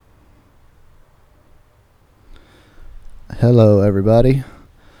Hello, everybody.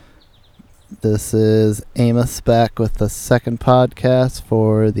 This is Amos back with the second podcast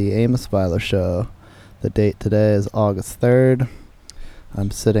for the Amos Byler Show. The date today is August 3rd. I'm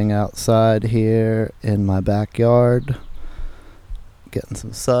sitting outside here in my backyard getting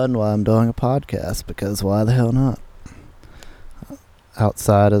some sun while I'm doing a podcast, because why the hell not?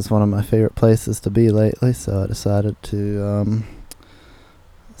 Outside is one of my favorite places to be lately, so I decided to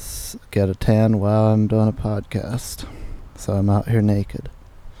get a tan while I'm doing a podcast. So I'm out here naked.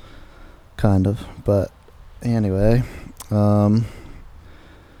 Kind of. But anyway, so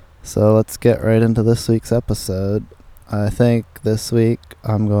let's get right into this week's episode. I think this week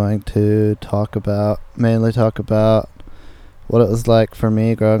I'm going to mainly talk about what it was like for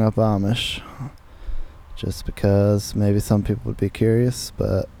me growing up Amish. Just because maybe some people would be curious,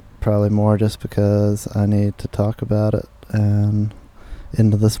 but probably more just because I need to talk about it, and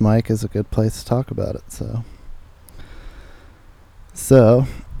into this mic is a good place to talk about it. So,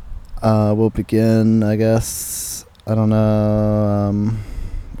 we'll begin, I guess. I don't know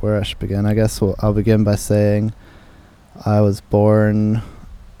where I should begin. I guess I'll begin by saying I was born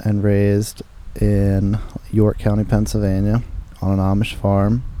and raised in York County, Pennsylvania, on an Amish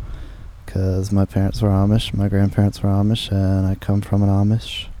farm, because my parents were Amish, my grandparents were Amish, and I come from an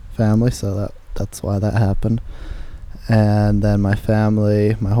Amish family, so that's why that happened. And then my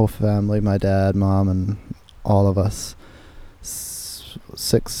whole family, my dad, mom, and all of us,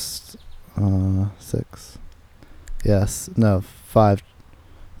 six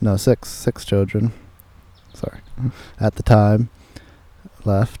children, sorry, at the time,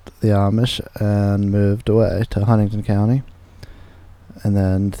 left the Amish and moved away to Huntington County, and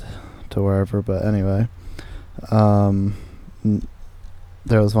then to wherever. But anyway, there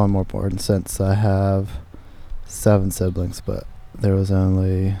was one more born, since I have 7 siblings, but there was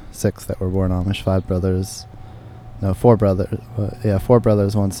only 6 that were born Amish. 4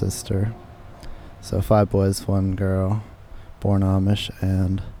 brothers, 1 sister. So 5 boys, 1 girl, born Amish,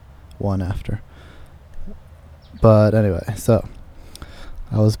 and 1 after. But anyway, so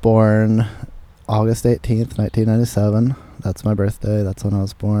I was born August 18th, 1997. That's my birthday. That's when I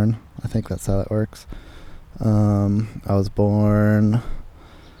was born. I think that's how that works. I was born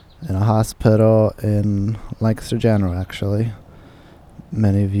in a hospital in Lancaster General, actually.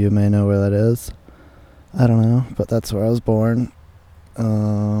 Many of you may know where that is. I don't know, but that's where I was born.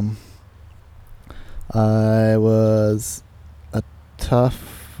 I was a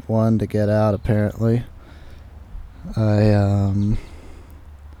tough one to get out, apparently. I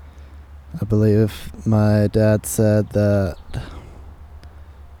believe my dad said that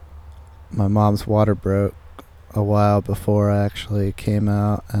my mom's water broke a while before I actually came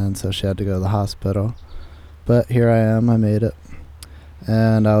out, and so she had to go to the hospital. But here I am, I made it.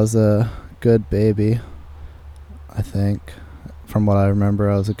 And I was a good baby, I think. From what I remember,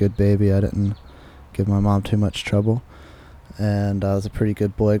 I was a good baby. I didn't give my mom too much trouble. And I was a pretty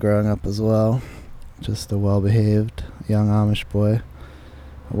good boy growing up as well. Just a well-behaved young Amish boy,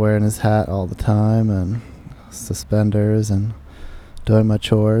 wearing his hat all the time and suspenders and doing my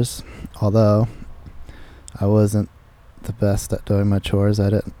chores. Although I wasn't the best at doing my chores.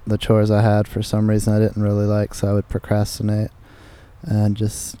 The chores I had, for some reason, I didn't really like, so I would procrastinate. And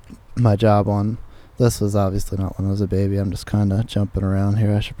just my job this was obviously not when I was a baby. I'm just kind of jumping around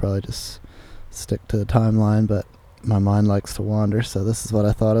here. I should probably just stick to the timeline, but my mind likes to wander, so this is what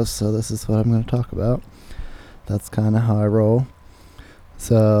I thought of, so this is what I'm going to talk about. That's kind of how I roll.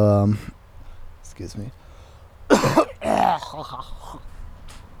 So, excuse me. I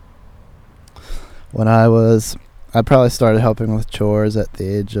probably started helping with chores at the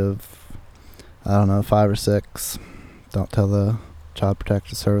age of, 5 or 6. Don't tell the Child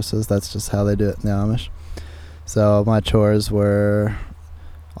Protective Services. That's just how they do it in the Amish. So my chores were,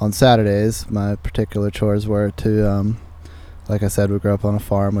 on Saturdays, my particular chores were to, like I said, we grew up on a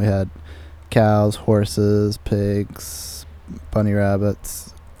farm. We had cows, horses, pigs, bunny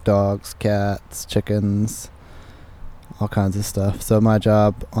rabbits, dogs, cats, chickens, all kinds of stuff. So my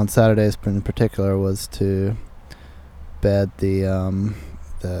job on Saturdays in particular was to bed the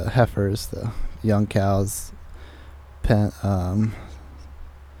heifers, the young cows.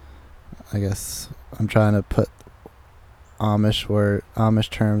 I guess I'm trying to put Amish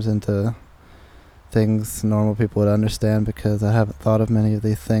terms into things normal people would understand, because I haven't thought of many of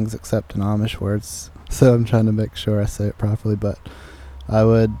these things except in Amish words. So I'm trying to make sure I say it properly. But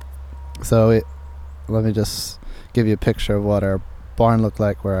let me just give you a picture of what our barn looked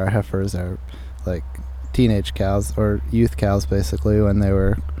like, where our heifers are like teenage cows, or youth cows basically, when they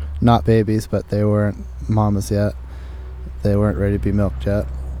were not babies, but they weren't mamas yet. They weren't ready to be milked yet.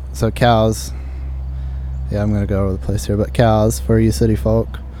 So cows, yeah, I'm gonna go over the place here. But cows, for you city folk,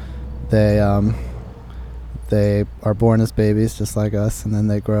 they they are born as babies just like us, and then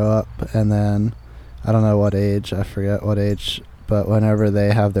they grow up, and then I don't know what age, I forget what age, but whenever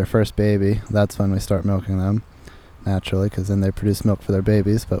they have their first baby, that's when we start milking them naturally, because then they produce milk for their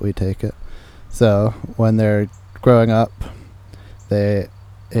babies, but we take it. So when they're growing up,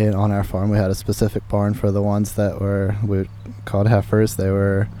 on our farm we had a specific barn for the ones that we called heifers. They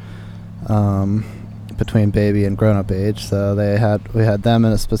were between baby and grown-up age, so we had them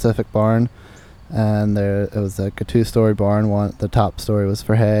in a specific barn, and it was like a 2-story barn. The top story was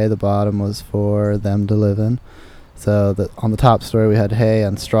for hay, the bottom was for them to live in. So on the top story we had hay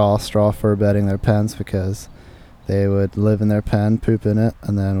and straw for bedding their pens, because they would live in their pen, poop in it,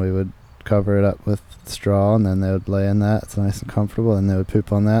 and then we would cover it up with straw, and then they would lay in that. It's nice and comfortable, and they would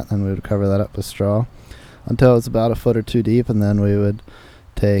poop on that, and we would cover that up with straw until it was about a foot or two deep, and then we would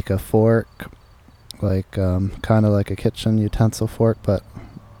take a fork, like kind of like a kitchen utensil fork, but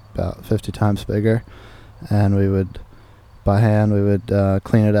about 50 times bigger, and by hand we would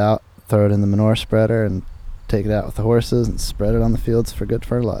clean it out, throw it in the manure spreader, and take it out with the horses and spread it on the fields for good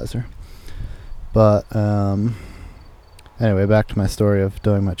fertilizer. But anyway, back to my story of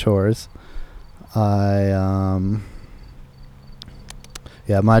doing my chores. My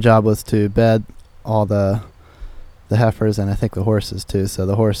job was to bed all the heifers, and I think the horses too. So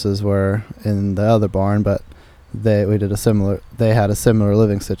the horses were in the other barn, but they had a similar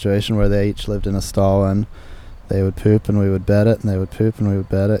living situation where they each lived in a stall, and they would poop and we would bed it, and they would poop and we would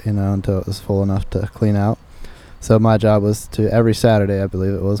bed it, until it was full enough to clean out. So my job was to, every Saturday, I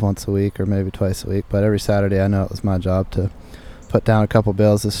believe it was once a week or maybe twice a week, but every Saturday I know it was my job to put down a couple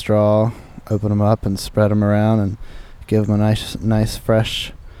bales of straw, open them up and spread them around, and give them a nice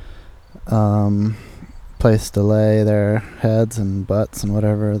fresh place to lay their heads and butts and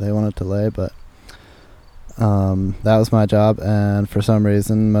whatever they wanted to lay. But that was my job, and for some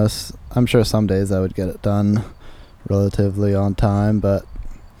reason, I'm sure some days I would get it done relatively on time, but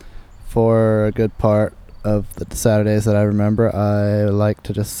for a good part of the Saturdays that I remember, I liked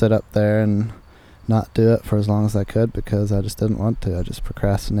to just sit up there and not do it for as long as I could, because I just didn't want to. I just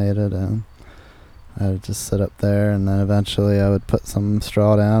procrastinated, and I would just sit up there, and then eventually I would put some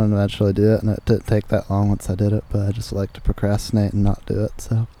straw down and eventually do it, and it didn't take that long once I did it, but I just like to procrastinate and not do it.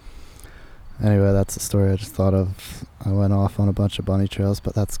 So anyway, that's the story I just thought of. I went off on a bunch of bunny trails,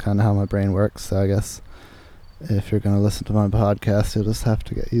 but that's kind of how my brain works, so I guess if you're going to listen to my podcast, you'll just have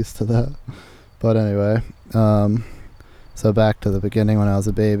to get used to that. But anyway, so back to the beginning when I was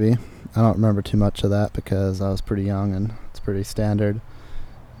a baby. I don't remember too much of that because I was pretty young, and it's pretty standard,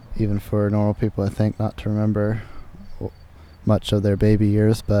 even for normal people, I think, not to remember much of their baby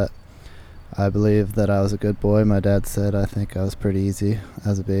years. But I believe that I was a good boy. My dad said I think I was pretty easy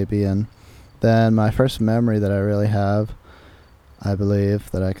as a baby. And then my first memory that I really have, I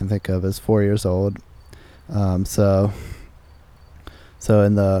believe, that I can think of is 4 years old. So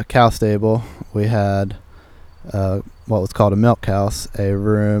in the cow stable, we had what was called a milk house, a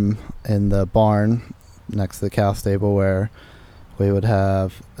room in the barn next to the cow stable where we would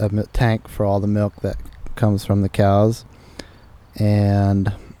have a tank for all the milk that comes from the cows,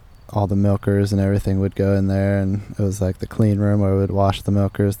 and all the milkers and everything would go in there, and it was like the clean room where we would wash the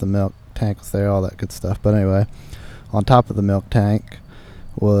milkers, the milk tank was there, all that good stuff. But anyway, on top of the milk tank,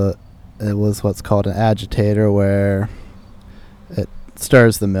 it was what's called an agitator, where it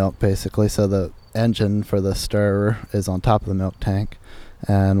stirs the milk basically. So the engine for the stirrer is on top of the milk tank.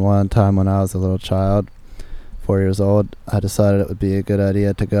 And one time when I was a little child, 4 years old, I decided it would be a good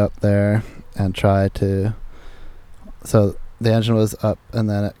idea to go up there and try to, so the engine was up, and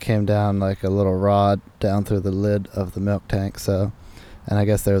then it came down like a little rod down through the lid of the milk tank. So, and I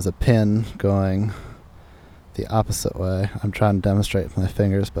guess there was a pin going the opposite way. I'm trying to demonstrate with my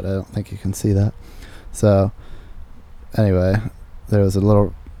fingers, but I don't think you can see that. So anyway, there was a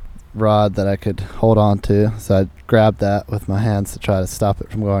little rod that I could hold on to, so I grabbed that with my hands to try to stop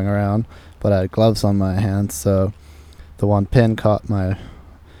it from going around, but I had gloves on my hands, so the one pin caught my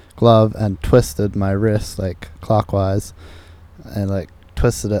glove and twisted my wrist like clockwise, and like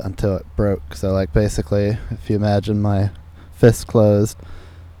twisted it until it broke. So like basically, if you imagine my fist closed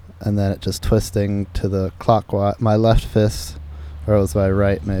and then it just twisting to the clockwise, my left fist, or it was my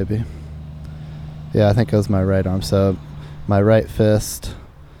right maybe, yeah, I think it was my right arm, so my right fist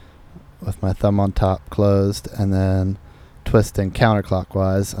with my thumb on top closed, and then twisting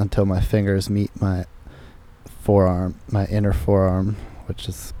counterclockwise until my fingers meet my forearm, my inner forearm, which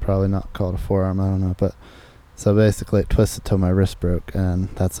is probably not called a forearm, I don't know, but so basically it twisted till my wrist broke, and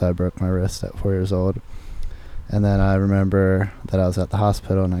that's how I broke my wrist at 4 years old. And then I remember that I was at the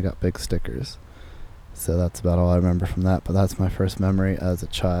hospital and I got big stickers. So that's about all I remember from that. But that's my first memory as a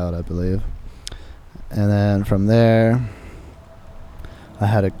child, I believe. And then from there, I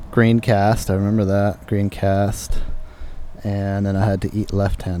had a green cast. I remember that, green cast. And then I had to eat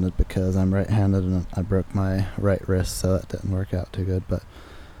left-handed because I'm right-handed and I broke my right wrist, so that didn't work out too good. But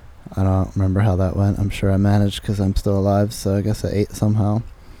I don't remember how that went. I'm sure I managed because I'm still alive, so I guess I ate somehow.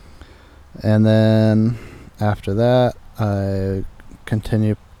 And then after that, I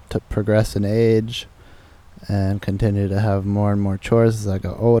continued to progress in age and continue to have more and more chores as I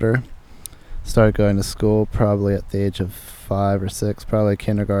got older. Started going to school probably at the age of 5 or 6, probably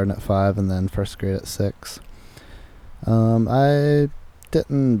kindergarten at 5 and then first grade at 6. I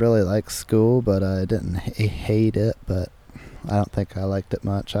didn't really like school, but I didn't hate it, but I don't think I liked it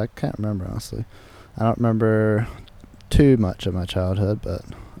much. I can't remember, honestly. I don't remember too much of my childhood, but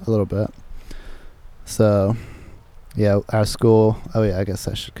a little bit. So, yeah, our school, oh yeah, I guess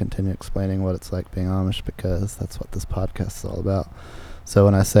I should continue explaining what it's like being Amish because that's what this podcast is all about. So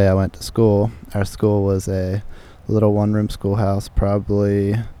when I say I went to school, our school was a little one-room schoolhouse,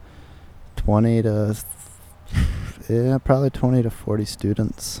 probably 20 to 40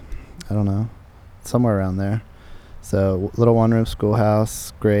 students. I don't know, somewhere around there. So little one-room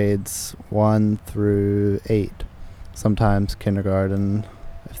schoolhouse, grades 1 through 8. Sometimes kindergarten,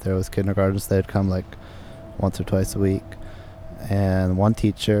 if there was kindergartens, they'd come like once or twice a week. And one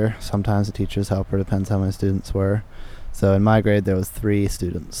teacher, sometimes a teacher's helper, depends how many students were. So in my grade there was 3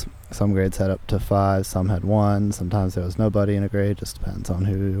 students. Some grades had up to 5, some had 1, sometimes there was nobody in a grade, just depends on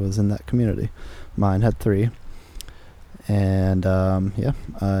who was in that community. Mine had 3. And I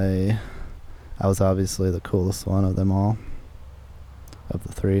was obviously the coolest one of them all, of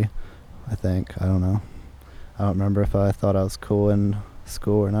the 3, I think. I don't know. I don't remember if I thought I was cool in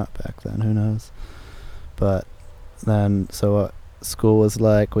school or not back then, who knows. But then, so what school was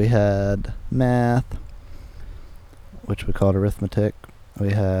like, we had math, which we called arithmetic.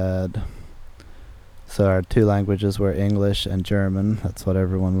 We had, so our 2 languages were English and German. That's what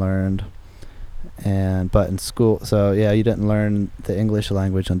everyone learned. But in school, so yeah, you didn't learn the English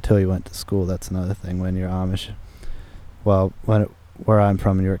language until you went to school. That's another thing when you're Amish. Well, where I'm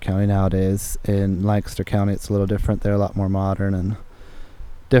from in York County nowadays, in Lancaster County it's a little different. They're a lot more modern and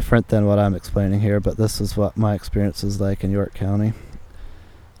different than what I'm explaining here, but this is what my experience was like in York County.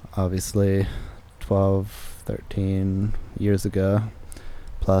 Obviously 12, 13 years ago,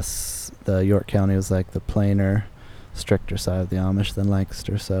 plus the York County was like the plainer, stricter side of the Amish than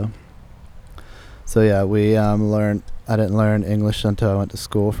Lancaster. So yeah, we learned. I didn't learn English until I went to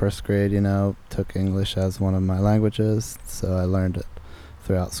school. First grade, took English as one of my languages, so I learned it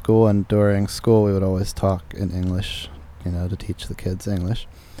throughout school. And during school, we would always talk in English, to teach the kids English.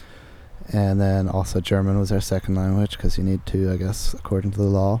 And then also German was our second language because you need to, I guess, according to the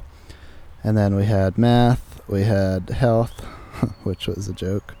law. And then we had math, we had health, which was a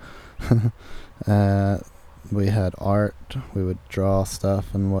joke. We had art. We would draw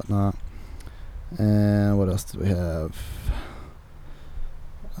stuff and whatnot. And what else did we have?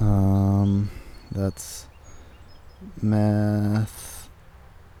 That's math,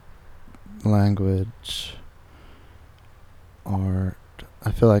 language, art.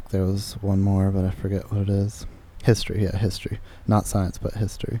 I feel like there was one more, but I forget what it is. History, yeah, history. Not science, but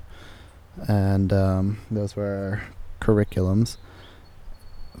history. And those were our curriculums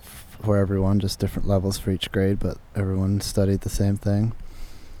for everyone, just different levels for each grade, but everyone studied the same thing.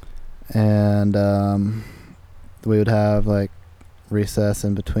 And we would have like recess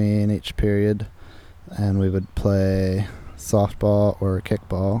in between each period, and we would play softball or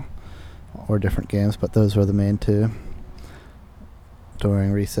kickball or different games, but those were the main 2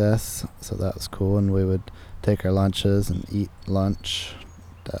 during recess, so that was cool. And we would take our lunches and eat lunch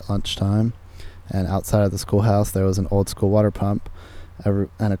at lunchtime. And outside of the schoolhouse there was an old school water pump and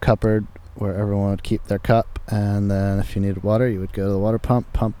a cupboard where everyone would keep their cup, and then if you needed water you would go to the water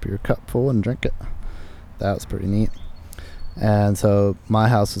pump, pump your cup full and drink it. That was pretty neat. And so my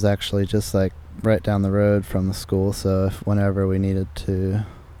house was actually just like right down the road from the school, so if whenever we needed to,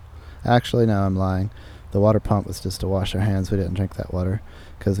 actually no, I'm lying, the water pump was just to wash our hands. We didn't drink that water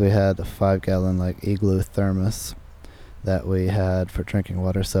because we had a 5-gallon like igloo thermos that we had for drinking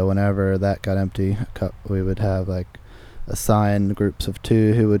water. So whenever that got empty, we would have like assigned groups of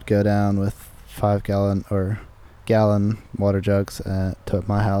 2 who would go down with 5-gallon or gallon water jugs to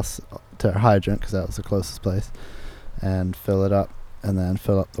my house, to our hydrant, because that was the closest place, and fill it up, and then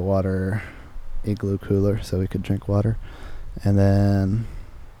fill up the water igloo cooler so we could drink water. And then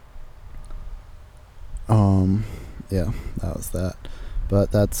yeah, that was that.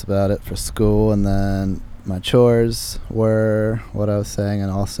 But that's about it for school. And then my chores were, what I was saying,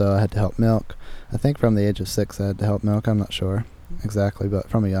 and also I had to help milk. I think from the age of 6 I had to help milk. I'm not sure exactly, but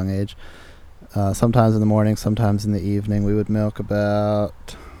from a young age. Sometimes in the morning, sometimes in the evening. We would milk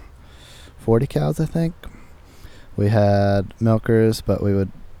about 40 cows, I think. We had milkers, but we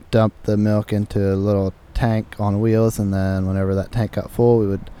would dump the milk into a little tank on wheels, and then whenever that tank got full, we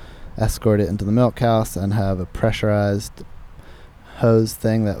would escort it into the milk house and have a pressurized hose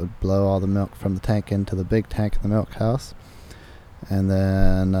thing that would blow all the milk from the tank into the big tank in the milk house. And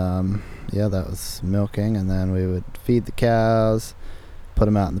then that was milking, and then we would feed the cows, put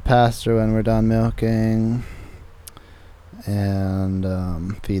them out in the pasture when we're done milking,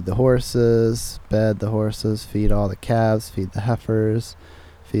 and feed the horses, bed the horses, feed all the calves, feed the heifers,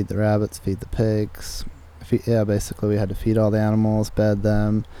 feed the rabbits, feed the pigs. Basically we had to feed all the animals, bed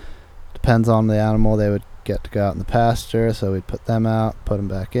them. Depends on the animal, they would get to go out in the pasture, so we'd put them out, put them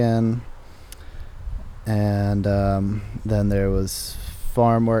back in. And then there was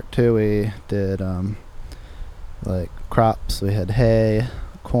farm work too. We did like crops. We had hay,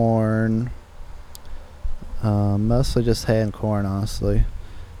 corn, mostly just hay and corn, honestly.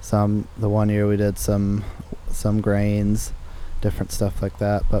 The one year we did some grains, different stuff like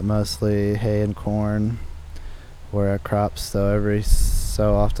that, but mostly hay and corn were our crops. So every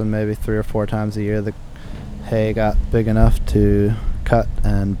so often, maybe 3 or 4 times a year, the hay got big enough to cut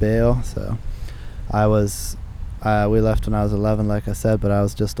and bale. So we left when I was 11, like I said, but I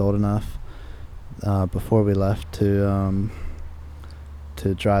was just old enough before we left to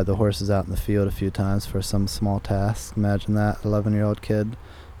drive the horses out in the field a few times for some small task. Imagine that, 11-year-old kid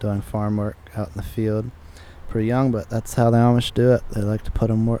doing farm work out in the field. Pretty young, but that's how the Amish do it. They like to put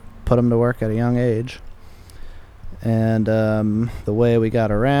them to work at a young age. And the way we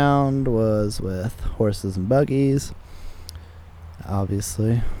got around was with horses and buggies,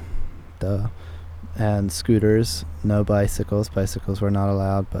 obviously, duh, and scooters. No bicycles. Bicycles were not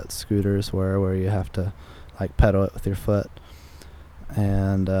allowed, but scooters were, where you have to like pedal it with your foot.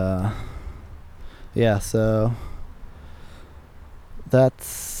 And so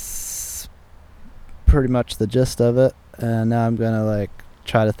that's pretty much the gist of it. And now I'm gonna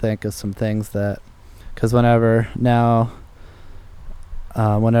try to think of some things that, because whenever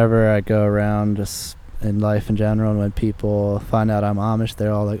I go around just in life in general, and when people find out I'm Amish,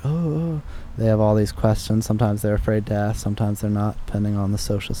 they're all like, oh, they have all these questions. Sometimes they're afraid to ask, sometimes they're not, depending on the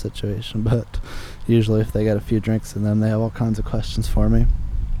social situation. But usually if they get a few drinks in them, they have all kinds of questions for me,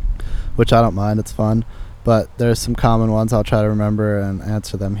 which I don't mind. It's fun. But there's some common ones I'll try to remember and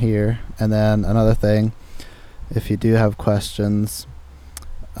answer them here. And then another thing, if you do have questions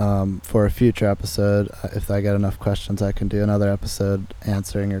for a future episode, if I get enough questions, I can do another episode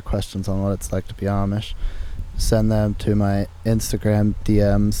answering your questions on what it's like to be Amish. Send them to my Instagram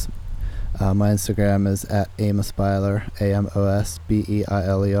DMs. My Instagram is at @AmosBeiler,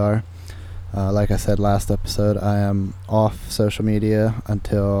 AMOSBEILER. Like I said last episode, I am off social media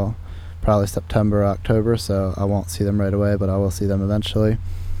until probably September or October, so I won't see them right away, but I will see them eventually.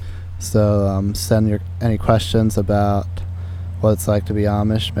 So send any questions about what it's like to be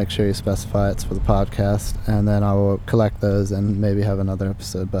Amish. Make sure you specify it's for the podcast, and then I will collect those and maybe have another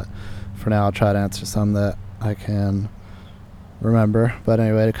episode. But for now, I'll try to answer some that I can remember. But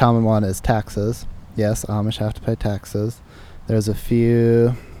anyway, the common one is taxes. Yes, Amish have to pay taxes. There's a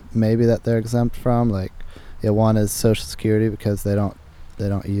few maybe that they're exempt from. One is Social Security, because they don't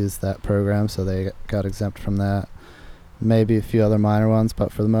use that program, so they got exempt from that. Maybe a few other minor ones,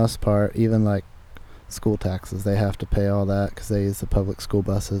 but for the most part, even school taxes, they have to pay all that because they use the public school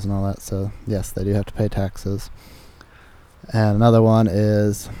buses and all that. So yes, they do have to pay taxes. And another one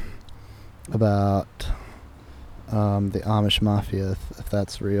is about the Amish Mafia, if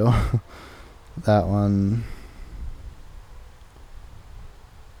that's real. That one,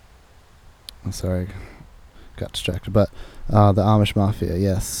 I'm sorry, got distracted. But the Amish Mafia,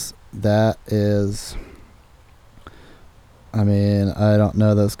 yes, that is, I mean, I don't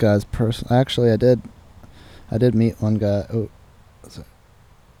know those guys personally. Actually, I did meet one guy. Oh,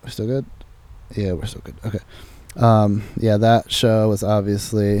 we're still good? Yeah, we're still good. Okay. That show was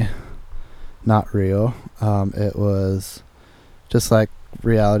obviously not real. It was just like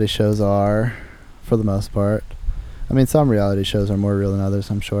reality shows are, for the most part. I mean, some reality shows are more real than others,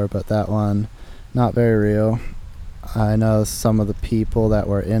 I'm sure, but that one, not very real. I know some of the people that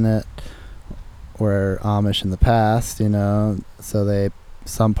were in it were Amish in the past, so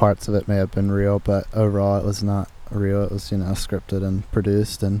some parts of it may have been real, but overall it was not real. It was, scripted and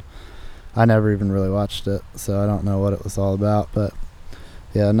produced, and I never even really watched it, so I don't know what it was all about. But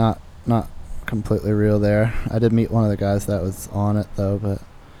yeah, not completely real there. I did meet one of the guys that was on it though, but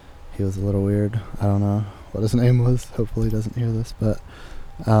he was a little weird. I don't know what his name was. Hopefully he doesn't hear this, but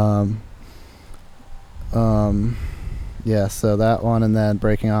yeah, so that one, and then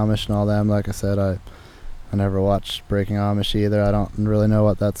Breaking Amish and all them. Like I said, I never watched Breaking Amish either. I don't really know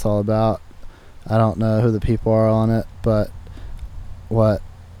what that's all about. I don't know who the people are on it, but what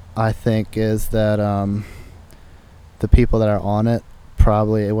I think is that the people that are on it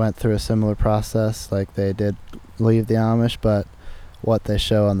probably went through a similar process. Like, they did leave the Amish, but what they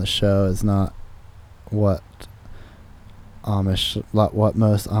show on the show is not what most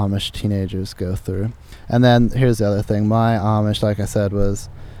Amish teenagers go through. And then here's the other thing. My Amish, like I said, was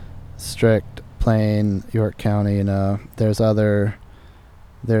strict, plain York County. You know, there's other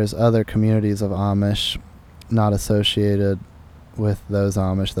communities of Amish not associated with those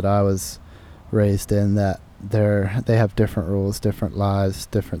Amish that I was raised in, that they have different rules, different lives,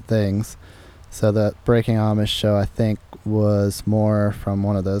 different things. So the Breaking Amish show, I think, was more from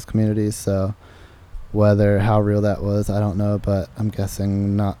one of those communities. So how real that was, I don't know, but I'm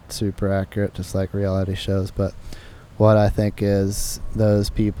guessing not super accurate, just like reality shows. But what I think is those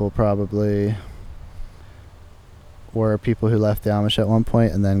people probably were people who left the Amish at one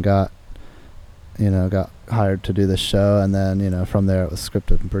point and then got hired to do this show, and then from there it was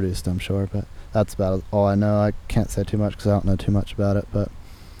scripted and produced, I'm sure. But that's about all I know. I can't say too much because I don't know too much about it.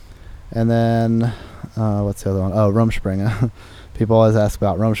 And then what's the other one? Oh, Rumspringa. People always ask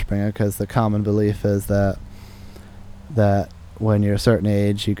about Rumspringa because the common belief is that when you're a certain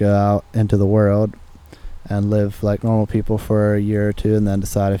age, you go out into the world and live like normal people for a year or two, and then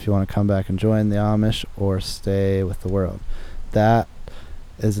decide if you want to come back and join the Amish or stay with the world. That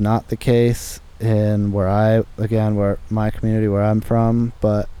is not the case in where my community, where I'm from.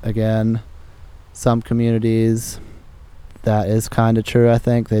 But again, some communities, that is kind of true. I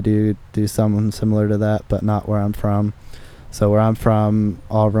think they do something similar to that, but not where I'm from. So where I'm from,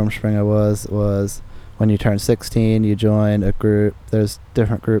 all Rumspringa was when you turn 16, you join a group. There's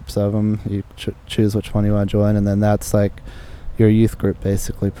different groups of them. You choose which one you want to join, and then that's like your youth group,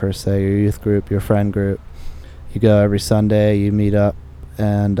 basically, per se. Your youth group, your friend group. You go every Sunday, you meet up,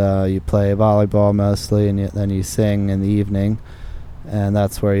 and you play volleyball mostly, and then you sing in the evening. And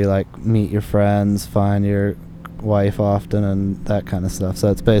that's where you like meet your friends, find your wife often, and that kind of stuff. So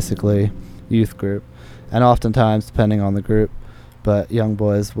it's basically youth group. And oftentimes, depending on the group, but young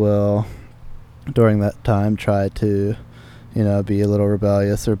boys will, during that time, try to, be a little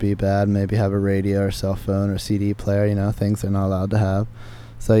rebellious or be bad, maybe have a radio or cell phone or CD player, things they're not allowed to have.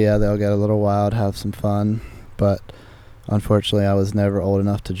 So yeah, they'll get a little wild, have some fun. But unfortunately, I was never old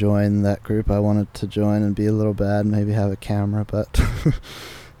enough to join that group. I wanted to join and be a little bad, maybe have a camera, but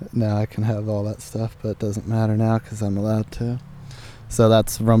now I can have all that stuff, but it doesn't matter now because I'm allowed to. So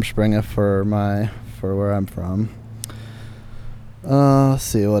that's Rumspringa for where I'm from. Let's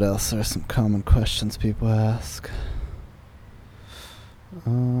see what else. There's some common questions people ask. I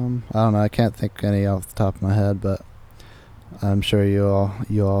don't know. I can't think any off the top of my head, but I'm sure you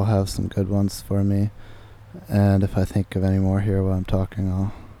all have some good ones for me. And if I think of any more here while I'm talking,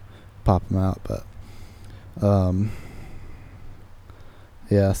 I'll pop them out. But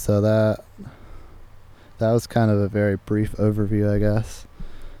yeah. So that was kind of a very brief overview, I guess,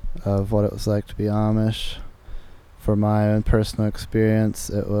 of what it was like to be Amish. For my own personal experience,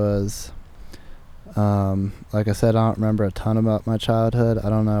 it was, like I said, I don't remember a ton about my childhood. I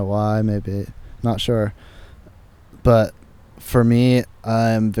don't know why, maybe, not sure. But for me,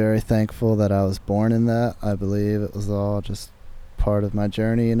 I'm very thankful that I was born in that. I believe it was all just part of my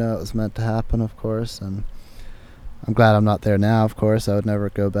journey, it was meant to happen, of course. And I'm glad I'm not there now, of course. I would never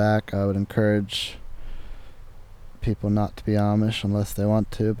go back. I would encourage people not to be Amish unless they want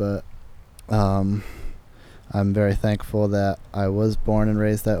to, but I'm very thankful that I was born and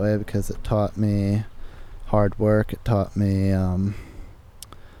raised that way because it taught me hard work. It taught me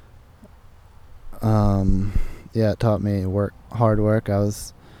it taught me hard work. I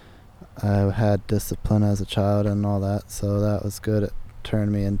had discipline as a child and all that, so that was good. It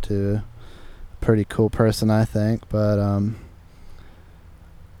turned me into a pretty cool person, I think, but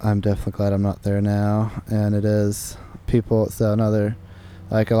I'm definitely glad I'm not there now. And it is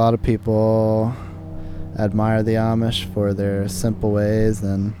a lot of people admire the Amish for their simple ways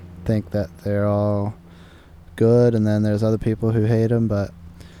and think that they're all good, and then there's other people who hate them. But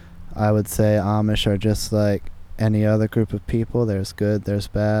I would say Amish are just like any other group of people. There's good, there's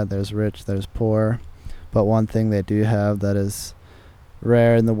bad, there's rich, there's poor. But one thing they do have that is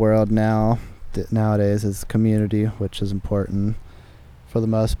rare in the world nowadays is community, which is important. For the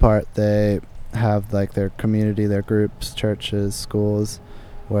most part, they have like their community, their groups, churches, schools,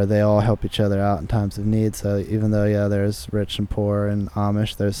 where they all help each other out in times of need. So even though, yeah, there's rich and poor and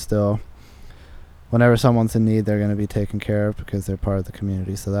Amish, there's still, whenever someone's in need, they're going to be taken care of because they're part of the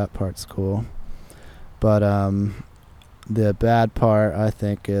community. So that part's cool. But the bad part, I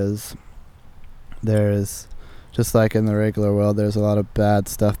think, is there's, just like in the regular world, there's a lot of bad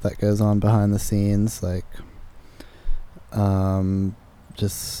stuff that goes on behind the scenes, like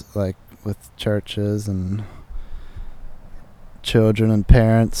just like with churches and children and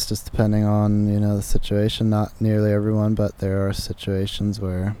parents, just depending on, the situation. Not nearly everyone, but there are situations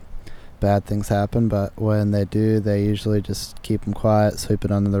where bad things happen, but when they do, they usually just keep them quiet, sweep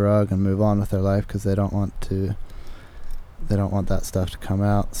it under the rug, and move on with their life because they don't want that stuff to come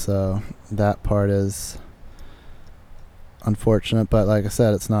out. So that part is unfortunate, but like I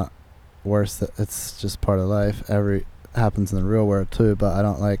said, it's not worse. It's just part of life. Happens in the real world too, but I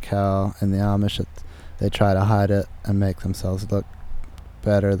don't like how in the Amish they try to hide it and make themselves look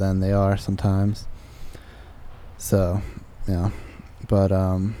better than they are sometimes. So, yeah. But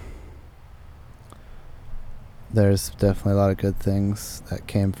there's definitely a lot of good things that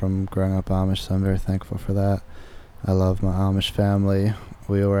came from growing up Amish, so I'm very thankful for that. I love my Amish family.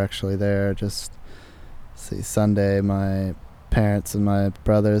 We were actually there Sunday. My parents and my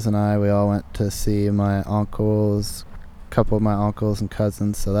brothers and we all went to see my uncles, a couple of my uncles and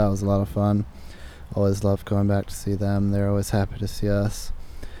cousins, so that was a lot of fun. Always loved going back to see them. They're always happy to see us.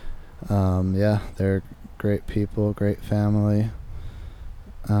 Yeah, they're great people, great family.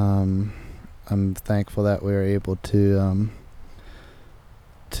 I'm thankful that we were able to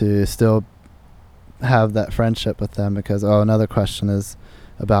still have that friendship with them, because another question is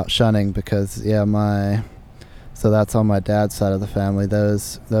about shunning, because so that's on my dad's side of the family.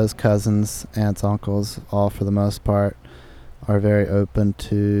 Those cousins, aunts, uncles, all for the most part are very open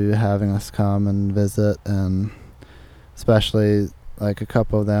to having us come and visit, and especially like a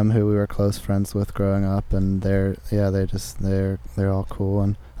couple of them who we were close friends with growing up, and they're all cool.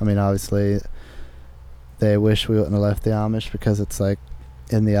 And I mean, obviously they wish we wouldn't have left the Amish, because it's like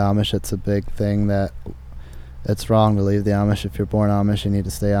in the Amish it's a big thing that it's wrong to leave the Amish. If you're born Amish, you need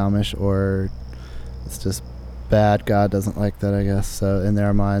to stay Amish, or it's just bad. God doesn't like that, I guess. So in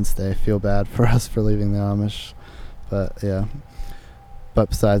their minds they feel bad for us for leaving the Amish. But yeah, but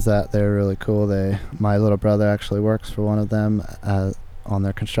besides that, they're really cool. My little brother actually works for one of them on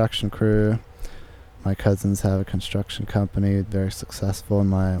their construction crew. My cousins have a construction company, very successful, and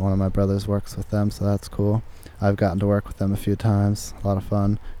one of my brothers works with them, so that's cool. I've gotten to work with them a few times. A lot of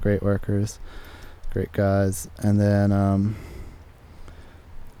fun. Great workers, great guys. And then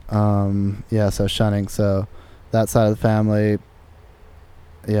so shunning. So that side of the family,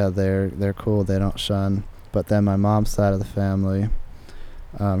 yeah, they're cool. They don't shun. But then my mom's side of the family,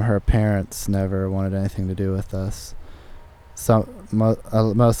 her parents never wanted anything to do with us.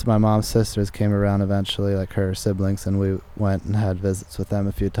 Most of my mom's sisters came around eventually, like her siblings, and we went and had visits with them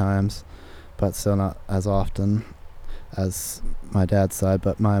a few times, but still not as often as my dad's side.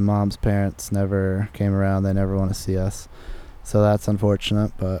 But my mom's parents never came around. They never want to see us. So that's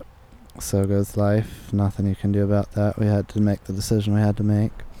unfortunate, but so goes life. Nothing you can do about that. We had to make the decision we had to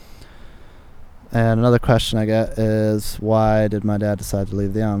make. And another question I get is, why did my dad decide to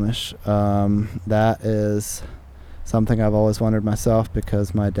leave the Amish? That is something I've always wondered myself,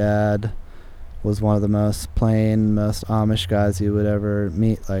 because my dad was one of the most Amish guys you would ever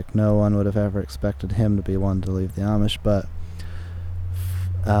meet. Like, no one would have ever expected him to be one to leave the Amish. But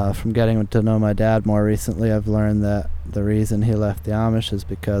from getting to know my dad more recently, I've learned that the reason he left the Amish is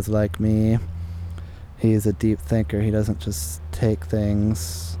because, like me, he's a deep thinker. He doesn't just take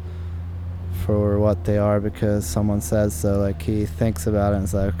things for what they are because someone says so. Like, he thinks about it and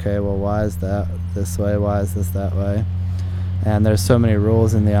is like, okay, well, why is that this way? Why is this that way? And there's so many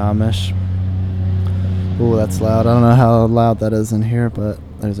rules in the Amish. Ooh, that's loud. I don't know how loud that is in here, but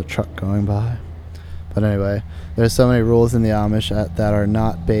there's a truck going by. But anyway, there's so many rules in the Amish that are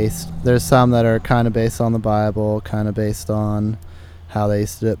not based. There's some that are kind of based on the Bible, kind of based on how they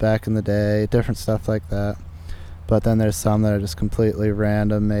used to do it back in the day, different stuff like that. But then there's some that are just completely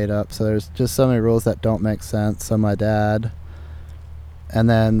random, made up. So there's just so many rules that don't make sense. So my dad, and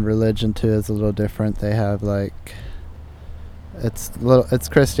then religion too is a little different. They have like, it's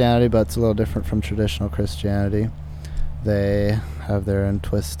Christianity, but it's a little different from traditional Christianity. They have their own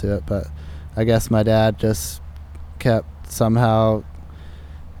twist to it, but I guess my dad just kept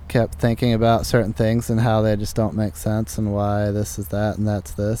thinking about certain things and how they just don't make sense, and why this is that and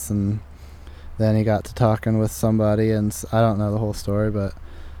that's this. And then he got to talking with somebody, and I don't know the whole story, but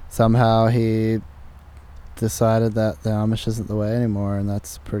somehow he decided that the Amish isn't the way anymore, and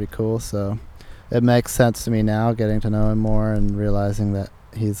that's pretty cool. So it makes sense to me now, getting to know him more and realizing that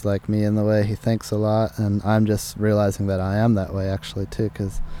he's like me in the way he thinks a lot, and I'm just realizing that I am that way actually too,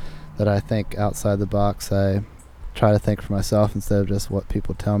 because that I think outside the box. I try to think for myself instead of just what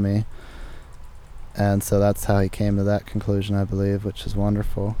people tell me. And so that's how he came to that conclusion, I believe, which is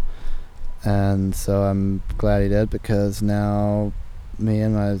wonderful. And so I'm glad he did, because now me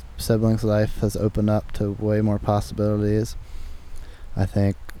and my siblings' life has opened up to way more possibilities. I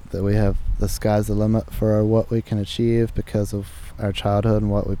think that we have the sky's the limit for what we can achieve because of our childhood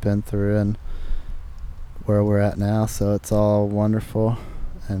and what we've been through and where we're at now. So it's all wonderful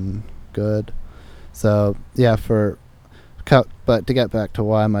and good. So yeah, but to get back to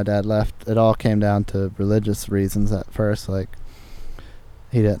why my dad left, it all came down to religious reasons at first. Like,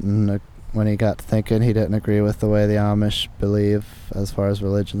 when he got to thinking, he didn't agree with the way the Amish believe as far as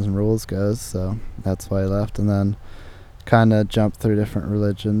religions and rules goes, so that's why he left. And then kind of jumped through different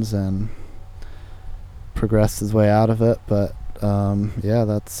religions and progressed his way out of it. But yeah,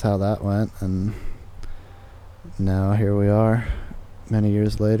 that's how that went. And now here we are many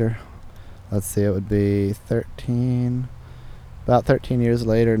years later. Let's see, it would be about 13 years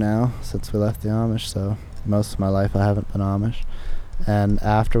later now since we left the Amish. So most of my life I haven't been Amish. And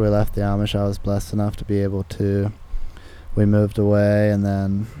after we left the Amish, I was blessed enough to be able to, we moved away, and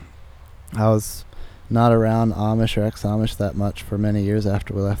then I was not around Amish or ex-Amish that much for many years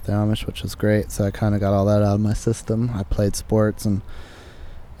after we left the Amish, which was great. So I kind of got all that out of my system. I played sports and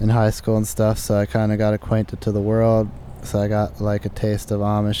in high school and stuff, so I kind of got acquainted to the world. So I got like a taste of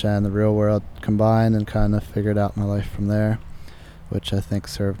Amish and the real world combined, and kind of figured out my life from there, which I think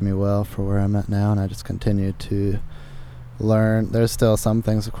served me well for where I'm at now. And I just continue to learn. There's still some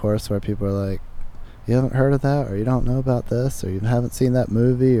things, of course, where people are like, you haven't heard of that, or you don't know about this, or you haven't seen that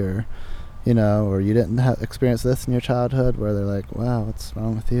movie, or or you didn't have experience this in your childhood, where they're like, wow, what's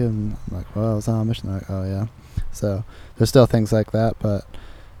wrong with you? And I'm like, well, I was Amish. And they're like, oh yeah. So there's still things like that, but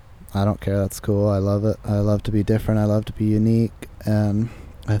I don't care. That's cool. I love it. I love to be different. I love to be unique, and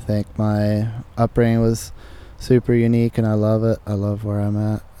I think my upbringing was super unique, and I love it. I love where I'm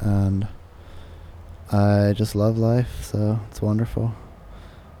at, and I just love life, so it's wonderful.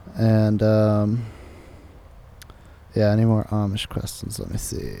 And yeah, any more Amish questions? Let me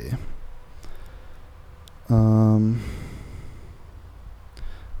see.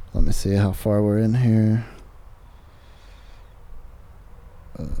 Let me see how far we're in here.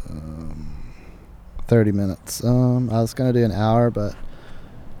 30 minutes. I was gonna do an hour, but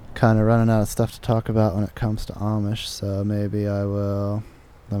kind of running out of stuff to talk about when it comes to Amish, so maybe I will.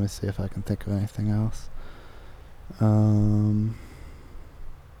 Let me see if I can think of anything else.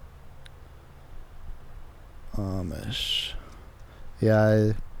 Amish.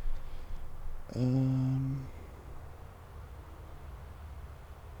 Yeah,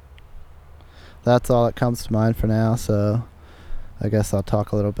 that's all that comes to mind for now, so I guess I'll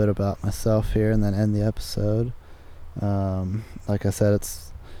talk a little bit about myself here and then end the episode. Like I said,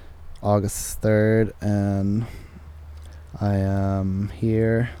 it's August 3rd, and I am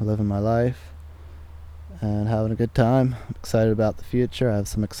here living my life and having a good time. I'm excited about the future. I have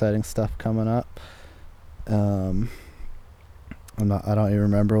some exciting stuff coming up. I don't even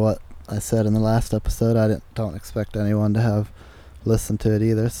remember what I said in the last episode. Don't expect anyone to have listened to it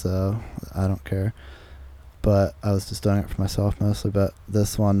either, so I don't care. But I was just doing it for myself mostly. But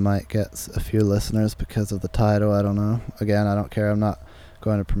this one might get a few listeners because of the title. I don't know. Again, I don't care. I'm not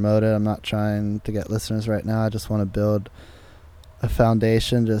going to promote it. I'm not trying to get listeners right now. I just want to build a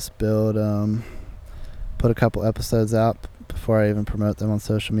foundation. Just put a couple episodes out before I even promote them on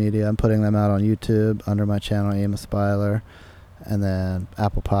social media. I'm putting them out on YouTube under my channel, Amish Byler, and then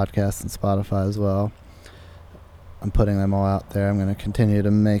Apple Podcasts and Spotify as well. I'm putting them all out there. I'm going to continue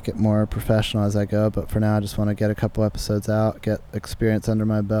to make it more professional as I go, but for now I just want to get a couple episodes out, get experience under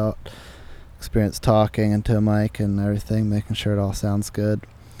my belt, experience talking into a mic and everything, making sure it all sounds good.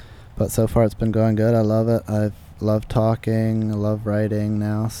 But so far it's been going good. I love it. I love talking. I love writing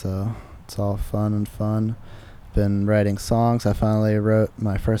now, so it's all fun. Been writing songs. I finally wrote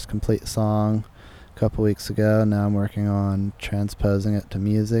my first complete song a couple weeks ago. Now I'm working on transposing it to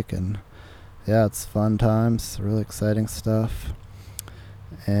music, and yeah, it's fun times, really exciting stuff.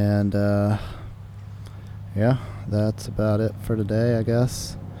 And yeah, that's about it for today, I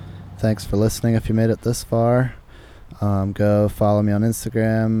guess. Thanks for listening if you made it this far. Go follow me on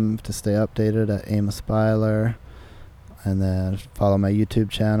Instagram to stay updated at Amish Byler. And then follow my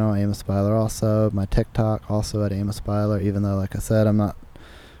YouTube channel, Amish Byler also. My TikTok, also at Amish Byler, even though, like I said, I'm not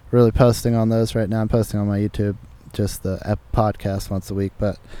really posting on those right now. I'm posting on my YouTube, just the podcast once a week.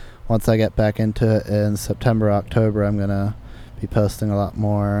 But once I get back into it in September, October, I'm going to be posting a lot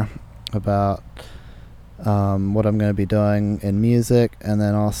more about what I'm going to be doing in music, and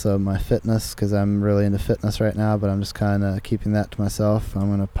then also my fitness, because I'm really into fitness right now, but I'm just kind of keeping that to myself. I'm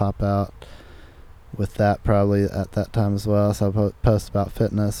going to pop out with that probably at that time as well, so I'll post about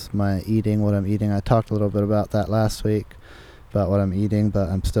fitness, my eating, what I'm eating. I talked a little bit about that last week, about what I'm eating, but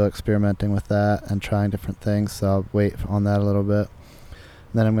I'm still experimenting with that and trying different things, so I'll wait on that a little bit.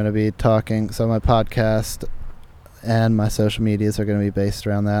 And then I'm going to be talking, so my podcast and my social medias are going to be based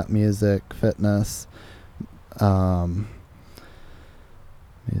around that: music, fitness,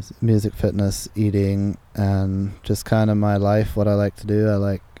 music, fitness, eating, and just kind of my life, what I like to do. I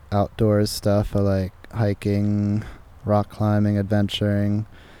like outdoors stuff. I like hiking, rock climbing, adventuring,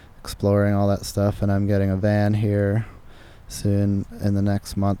 exploring, all that stuff. And I'm getting a van here soon in the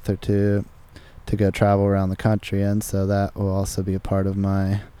next month or two to go travel around the country in, so that will also be a part of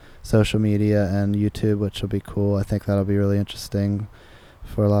my social media and YouTube, which will be cool. I think that'll be really interesting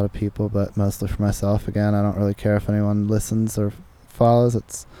for a lot of people, but mostly for myself. Again, I don't really care if anyone listens or follows.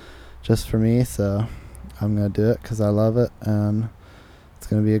 It's just for me, so I'm gonna do it because I love it, and it's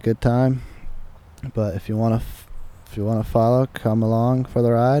gonna be a good time. But if you want to follow, come along for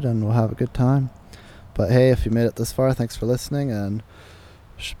the ride, and we'll have a good time. But hey, if you made it this far, thanks for listening, and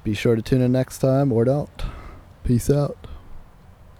be sure to tune in next time, or don't. Peace out.